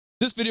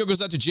This video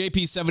goes out to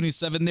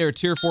JP77. They're a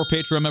tier 4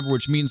 Patreon member,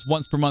 which means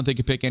once per month they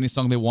can pick any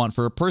song they want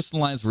for a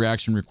personalized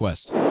reaction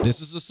request.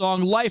 This is the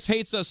song Life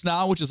Hates Us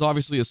Now, which is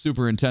obviously a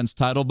super intense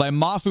title by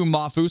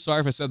Mafumafu.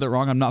 Sorry if I said that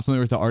wrong. I'm not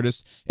familiar with the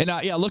artist. And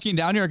yeah, looking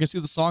down here, I can see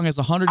the song has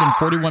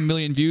 141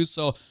 million views.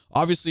 So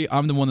obviously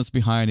I'm the one that's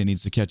behind and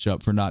needs to catch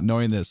up for not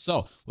knowing this.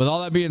 So with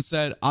all that being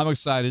said, I'm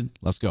excited.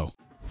 Let's go.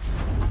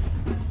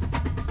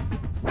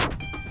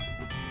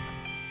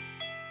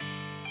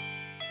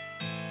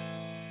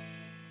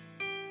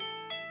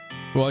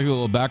 Well, I like a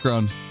little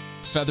background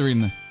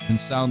feathering and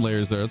sound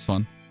layers there. That's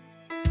fun.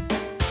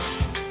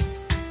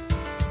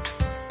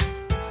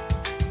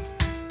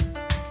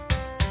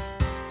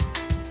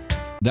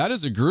 That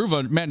is a groove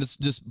on, man. It's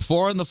just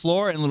 4 on the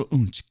floor and a little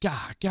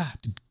ga ga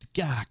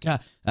ga ga.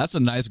 That's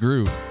a nice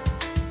groove.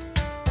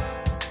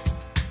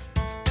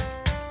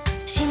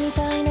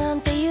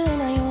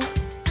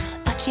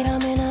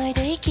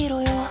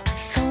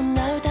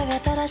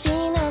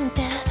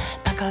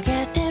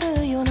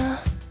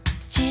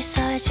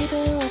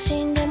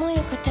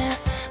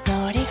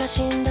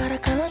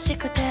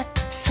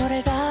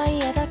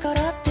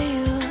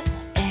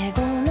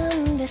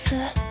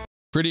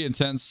 Pretty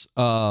intense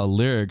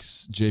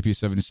lyrics.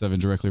 JP77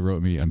 directly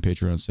wrote me on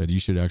Patreon, said you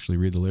should actually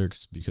read the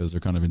lyrics because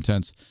they're kind of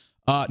intense.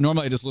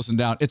 Normally I just listen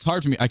down. It's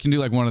hard for me. I can do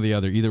like one or the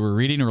other. Either we're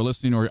reading or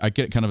listening, or I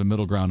get kind of a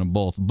middle ground in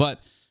both. But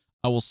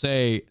I will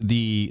say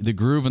the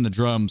groove and the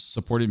drums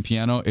supporting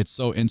piano, it's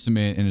so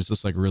intimate and it's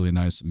just like a really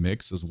nice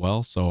mix as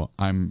well. So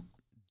I'm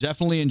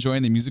definitely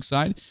enjoying the music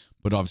side,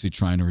 but obviously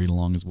trying to read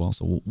along as well.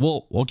 So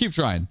we'll keep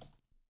trying.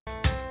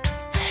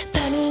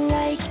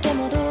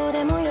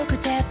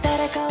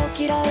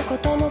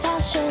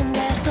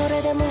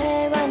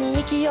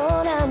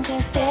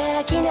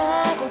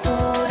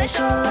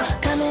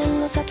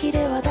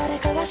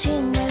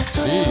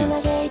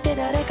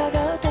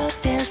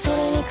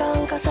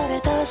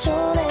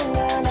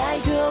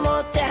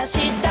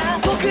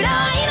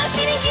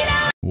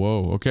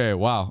 Whoa, okay,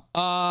 wow.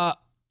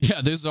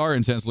 Yeah, these are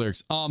intense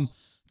lyrics.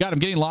 God, I'm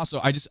getting lost,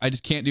 so I just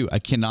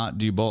cannot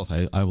do both.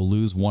 I will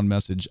lose one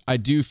message. I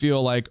do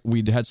feel like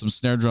we had some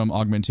snare drum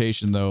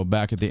augmentation though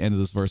back at the end of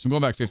this verse. I'm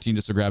going back 15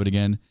 just to grab it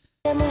again.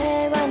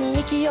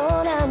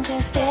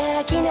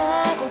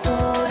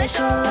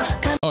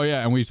 Oh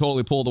yeah, and we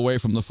totally pulled away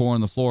from the 4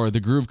 on the floor.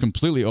 The groove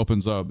completely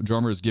opens up.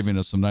 Drummer is giving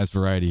us some nice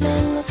variety here.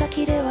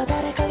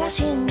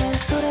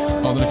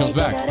 Oh, then it comes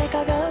back.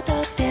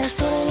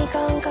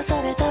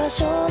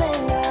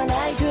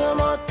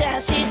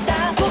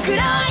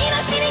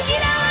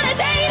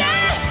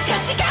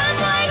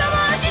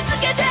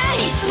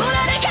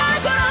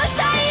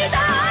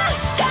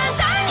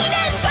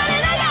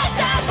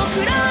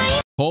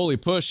 Holy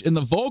push. And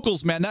the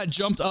vocals, man, that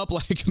jumped up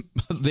like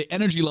the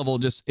energy level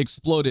just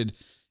exploded.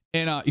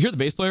 And you hear the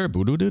bass player?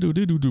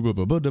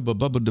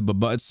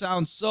 It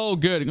sounds so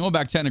good. Going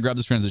back 10 and grab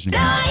this transition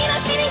again.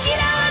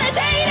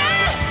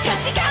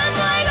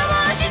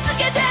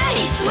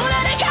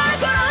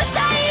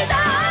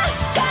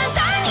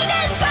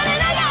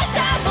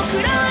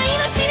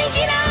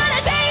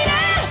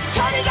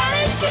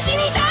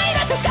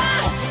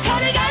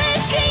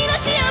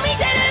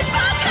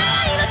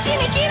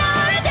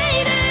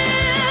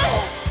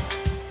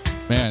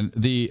 Man,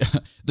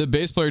 the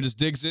bass player just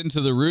digs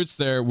into the roots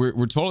there.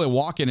 We're totally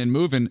walking and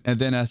moving, and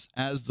then as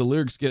the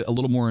lyrics get a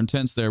little more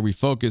intense there, we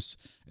focus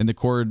and the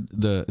chord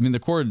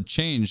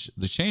changes,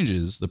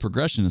 the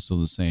progression is still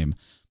the same,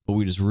 but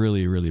we just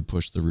really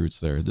push the roots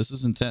there. This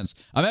is intense.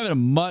 I'm having a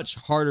much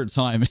harder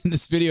time in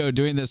this video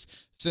doing this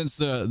since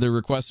the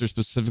requester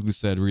specifically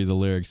said read the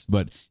lyrics,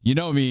 but you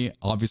know me,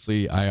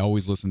 obviously I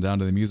always listen down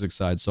to the music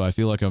side, so I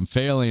feel like I'm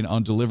failing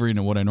on delivering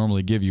on what I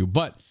normally give you,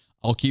 but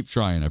I'll keep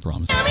trying, I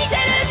promise.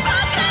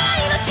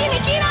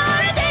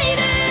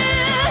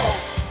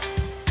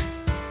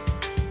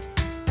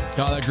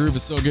 God, that groove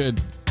is so good.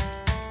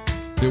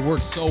 It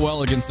works so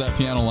well against that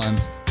piano line.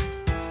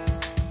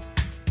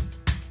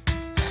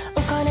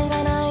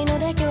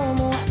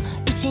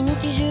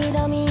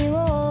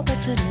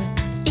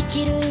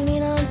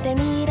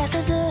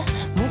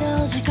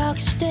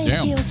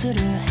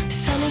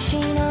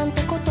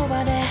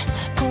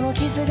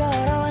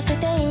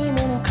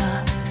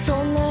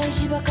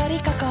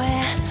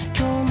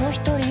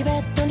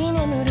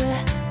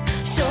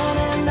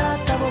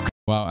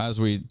 Wow, as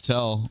we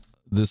tell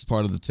this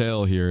part of the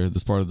tale here,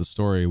 this part of the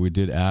story, we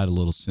did add a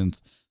little synth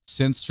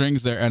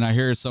strings there, and I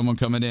hear someone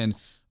coming in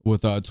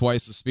with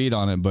twice the speed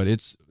on it, but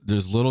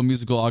there's little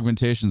musical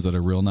augmentations that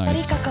are real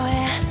nice.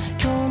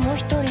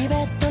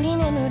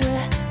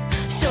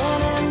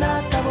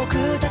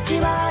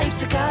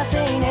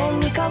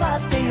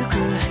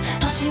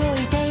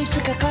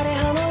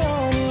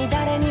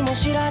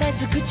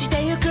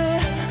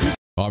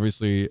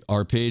 Obviously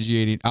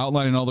arpeggiating,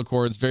 outlining all the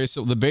chords, very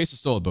simple. The bass is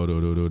still a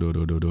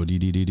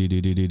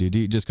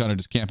just kind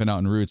of camping out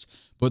in roots,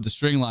 but the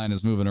string line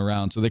is moving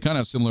around, so they kind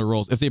of have similar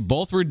roles. If they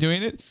both were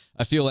doing it,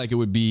 I feel like it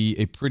would be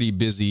a pretty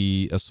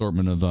busy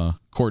assortment of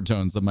chord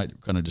tones that might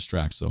kind of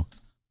distract. So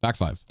back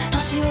 5.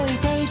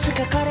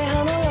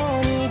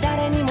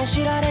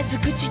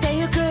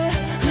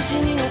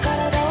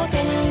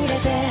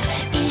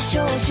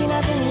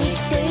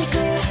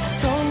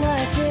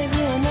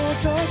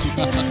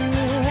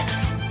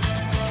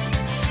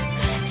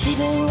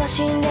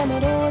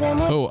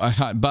 Oh,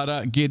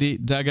 bada giddy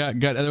daga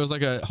got. There was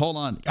like a hold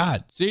on.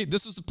 God, see,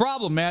 this is the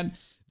problem, man.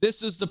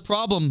 This is the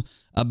problem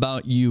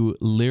about you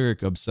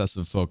lyric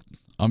obsessive folk.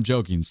 I'm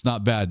joking. It's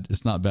not bad.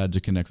 It's not bad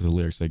to connect with the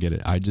lyrics. I get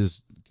it. I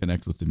just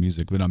connect with the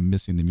music, but I'm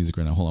missing the music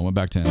right now. Hold on. I went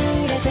back to him.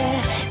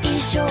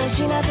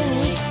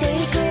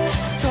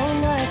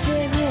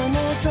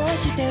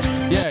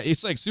 Yeah,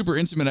 it's like super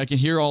intimate. I can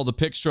hear all the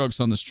pick strokes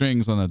on the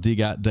strings on the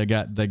diga.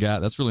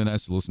 That's really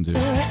nice to listen to.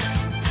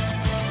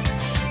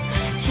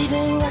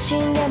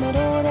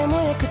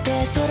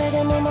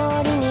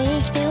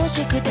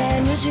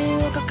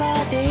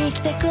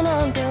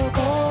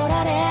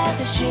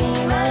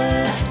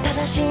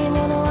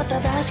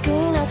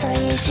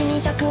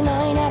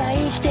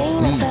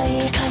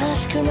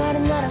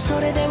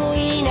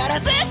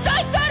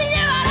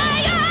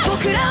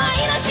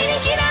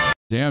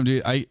 Damn,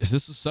 dude,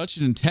 this is such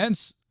an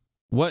intense.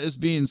 What is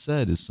being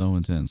said is so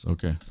intense.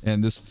 Okay,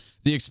 and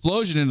the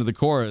explosion into the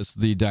chorus,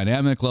 the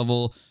dynamic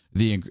level,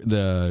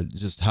 the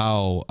just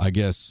how I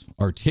guess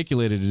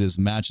articulated it is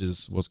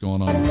matches what's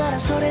going on.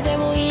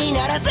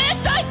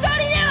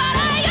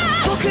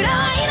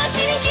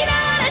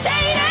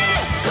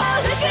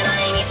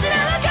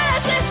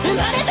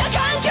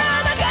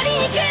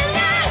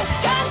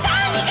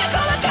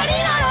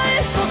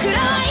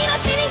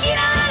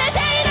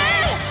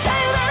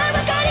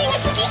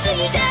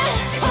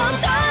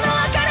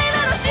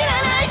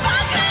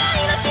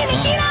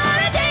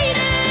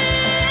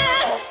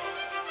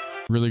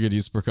 Really good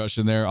use of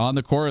percussion there. On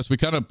the chorus, we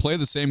kind of play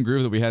the same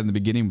groove that we had in the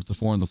beginning with the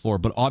 4 on the floor,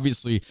 but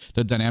obviously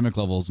the dynamic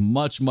level is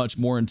much, much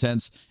more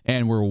intense,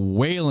 and we're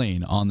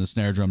wailing on the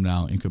snare drum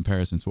now in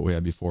comparison to what we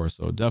had before.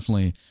 So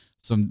definitely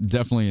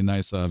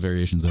nice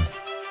variations there.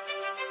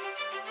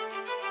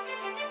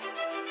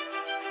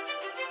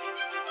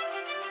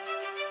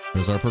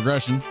 Here's our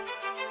progression.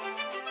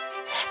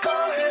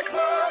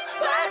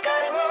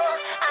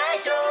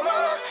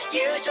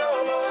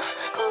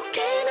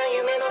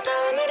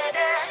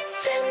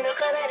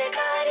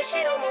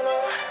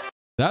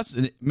 That's,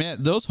 man,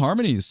 those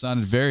harmonies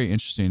sounded very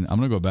interesting. I'm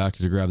gonna go back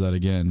to grab that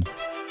again.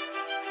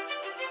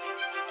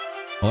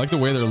 I like the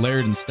way they're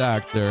layered and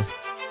stacked there.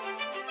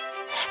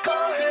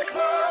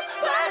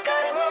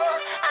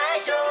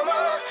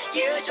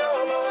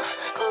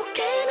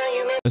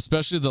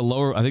 Especially the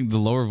lower, I think the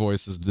lower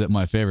voice is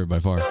my favorite by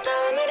far.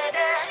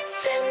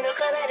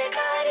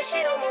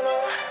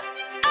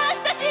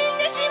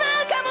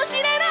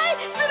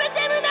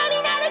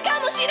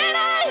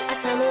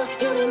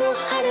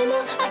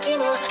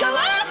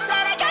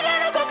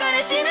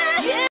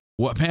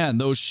 What, man,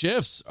 those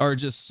shifts are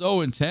just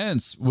so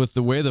intense with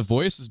the way the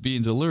voice is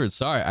being delivered.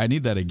 Sorry, I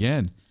need that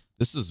again.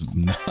 This is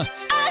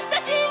nuts.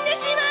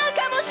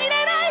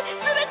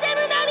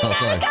 Oh,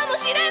 sorry.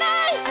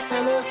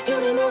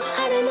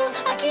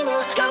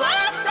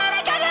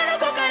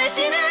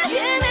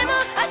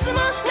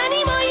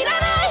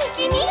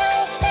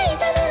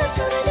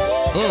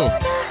 Oh,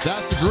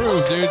 that's the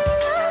groove, dude.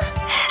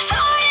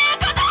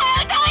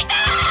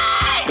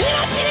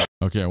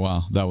 Okay,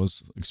 wow, that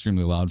was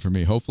extremely loud for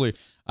me. Hopefully,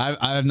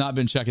 I have not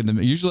been checking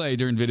them. Usually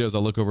during videos,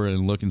 I'll look over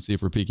and look and see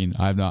if we're peaking.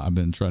 I've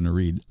been trying to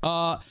read.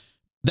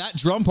 That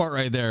drum part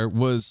right there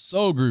was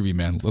so groovy,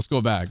 man. Let's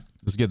go back.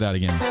 Let's get that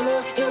again.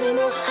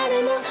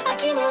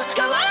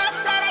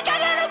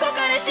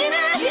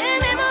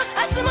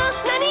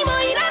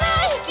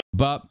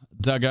 Bop,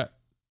 daga,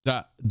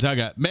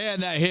 daga. Man,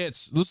 that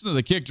hits. Listen to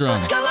the kick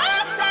drum.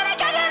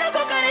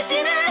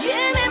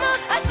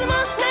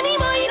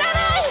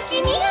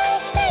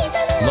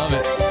 Love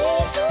it.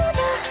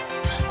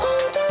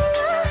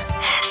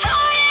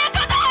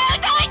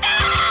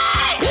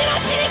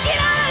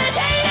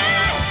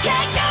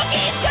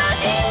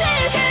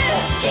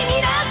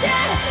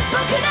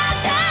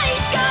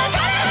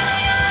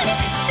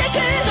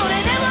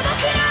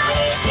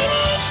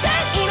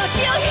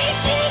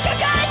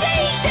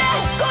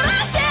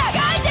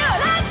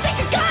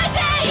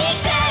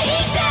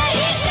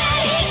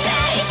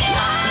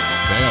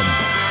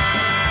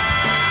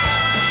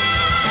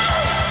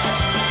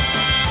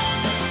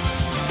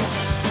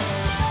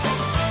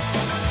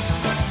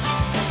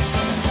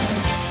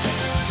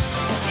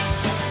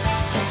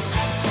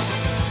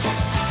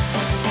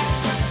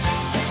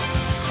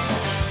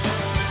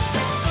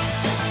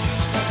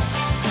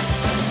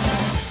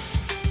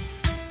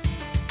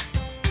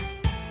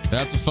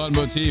 That's a fun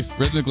motif,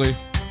 rhythmically.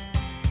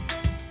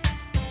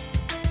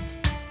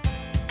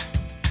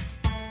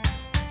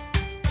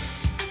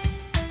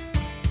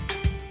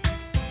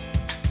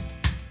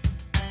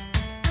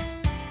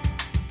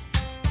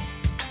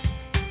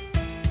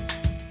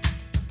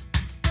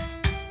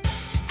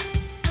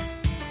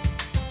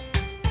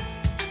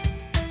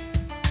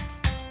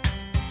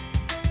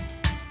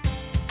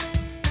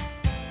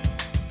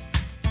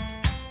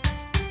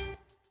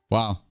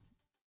 Wow.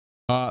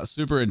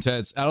 Super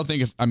intense. I don't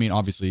think if, I mean,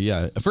 obviously,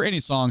 yeah, for any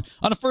song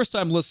on a first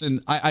time listen,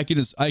 I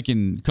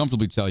can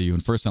comfortably tell you, in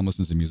first time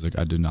listens to music,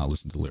 I do not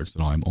listen to the lyrics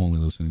at all. I'm only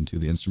listening to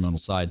the instrumental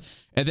side.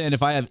 And then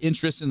if I have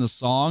interest in the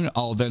song,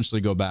 I'll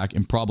eventually go back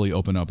and probably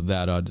open up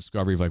that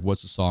discovery of like,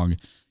 what's the song,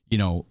 you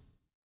know,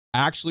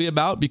 actually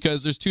about?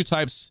 Because there's two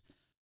types.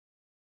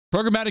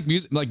 Programmatic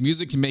music, like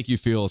music can make you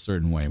feel a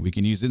certain way. We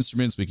can use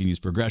instruments, we can use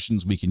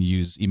progressions, we can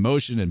use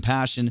emotion and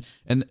passion,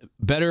 and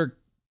better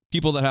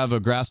people that have a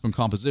grasp on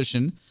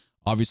composition.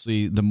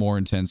 Obviously, the more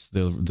intense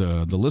the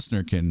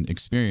listener can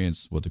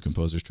experience what the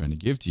composer is trying to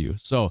give to you.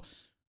 So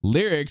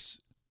lyrics,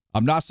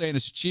 I'm not saying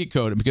it's a cheat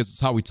code because it's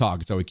how we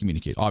talk, it's how we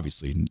communicate.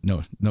 Obviously,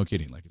 no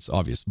kidding, like it's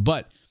obvious.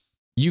 But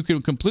you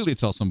can completely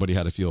tell somebody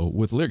how to feel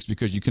with lyrics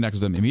because you connect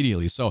with them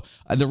immediately. So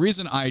the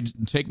reason I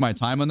take my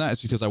time on that is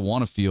because I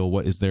want to feel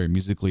what is there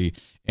musically,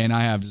 and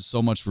I have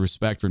so much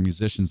respect for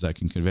musicians that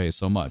can convey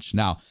so much.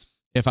 Now,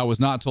 if I was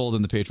not told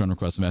in the Patreon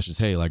request message,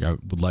 hey, like I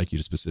would like you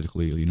to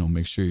specifically, you know,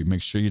 make sure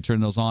you turn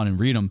those on and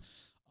read them,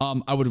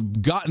 I would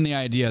have gotten the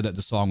idea that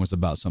the song was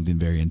about something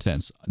very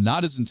intense.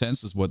 Not as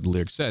intense as what the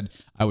lyrics said.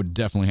 I would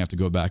definitely have to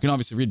go back and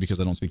obviously read because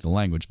I don't speak the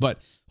language. But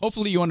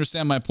hopefully you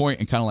understand my point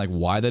and kind of like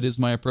why that is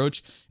my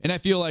approach. And I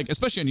feel like,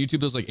 especially on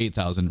YouTube, there's like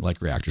 8,000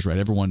 like reactors, right?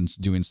 Everyone's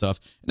doing stuff.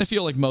 And I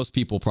feel like most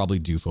people probably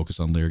do focus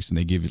on lyrics and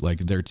they give like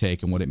their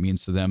take and what it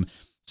means to them.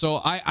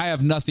 So I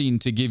have nothing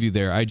to give you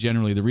there.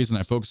 The reason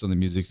I focus on the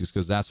music is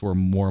because that's where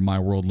more of my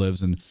world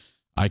lives, and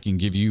I can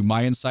give you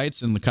my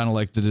insights and kind of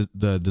like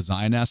the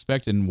design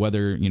aspect and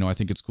whether, you know, I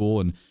think it's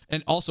cool.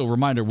 And also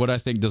reminder, what I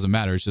think doesn't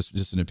matter. It's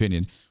just an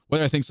opinion.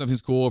 Whether I think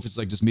something's cool, if it's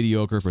like just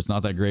mediocre, if it's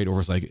not that great, or if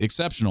it's like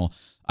exceptional.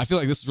 I feel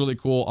like this is really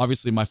cool.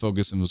 Obviously my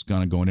focus was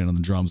kind of going in on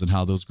the drums and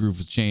how those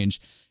grooves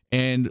change.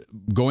 And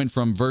going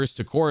from verse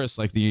to chorus,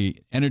 like the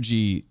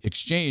energy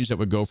exchange that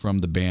would go from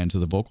the band to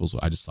the vocals,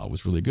 I just thought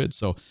was really good.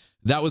 So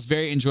that was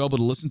very enjoyable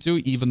to listen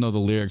to, even though the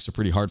lyrics are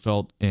pretty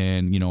heartfelt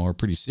and, you know, are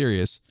pretty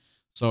serious.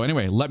 So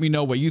anyway, let me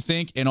know what you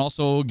think, and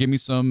also give me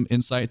some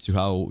insight to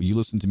how you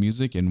listen to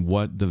music and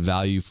what the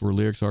value for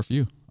lyrics are for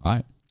you. All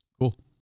right.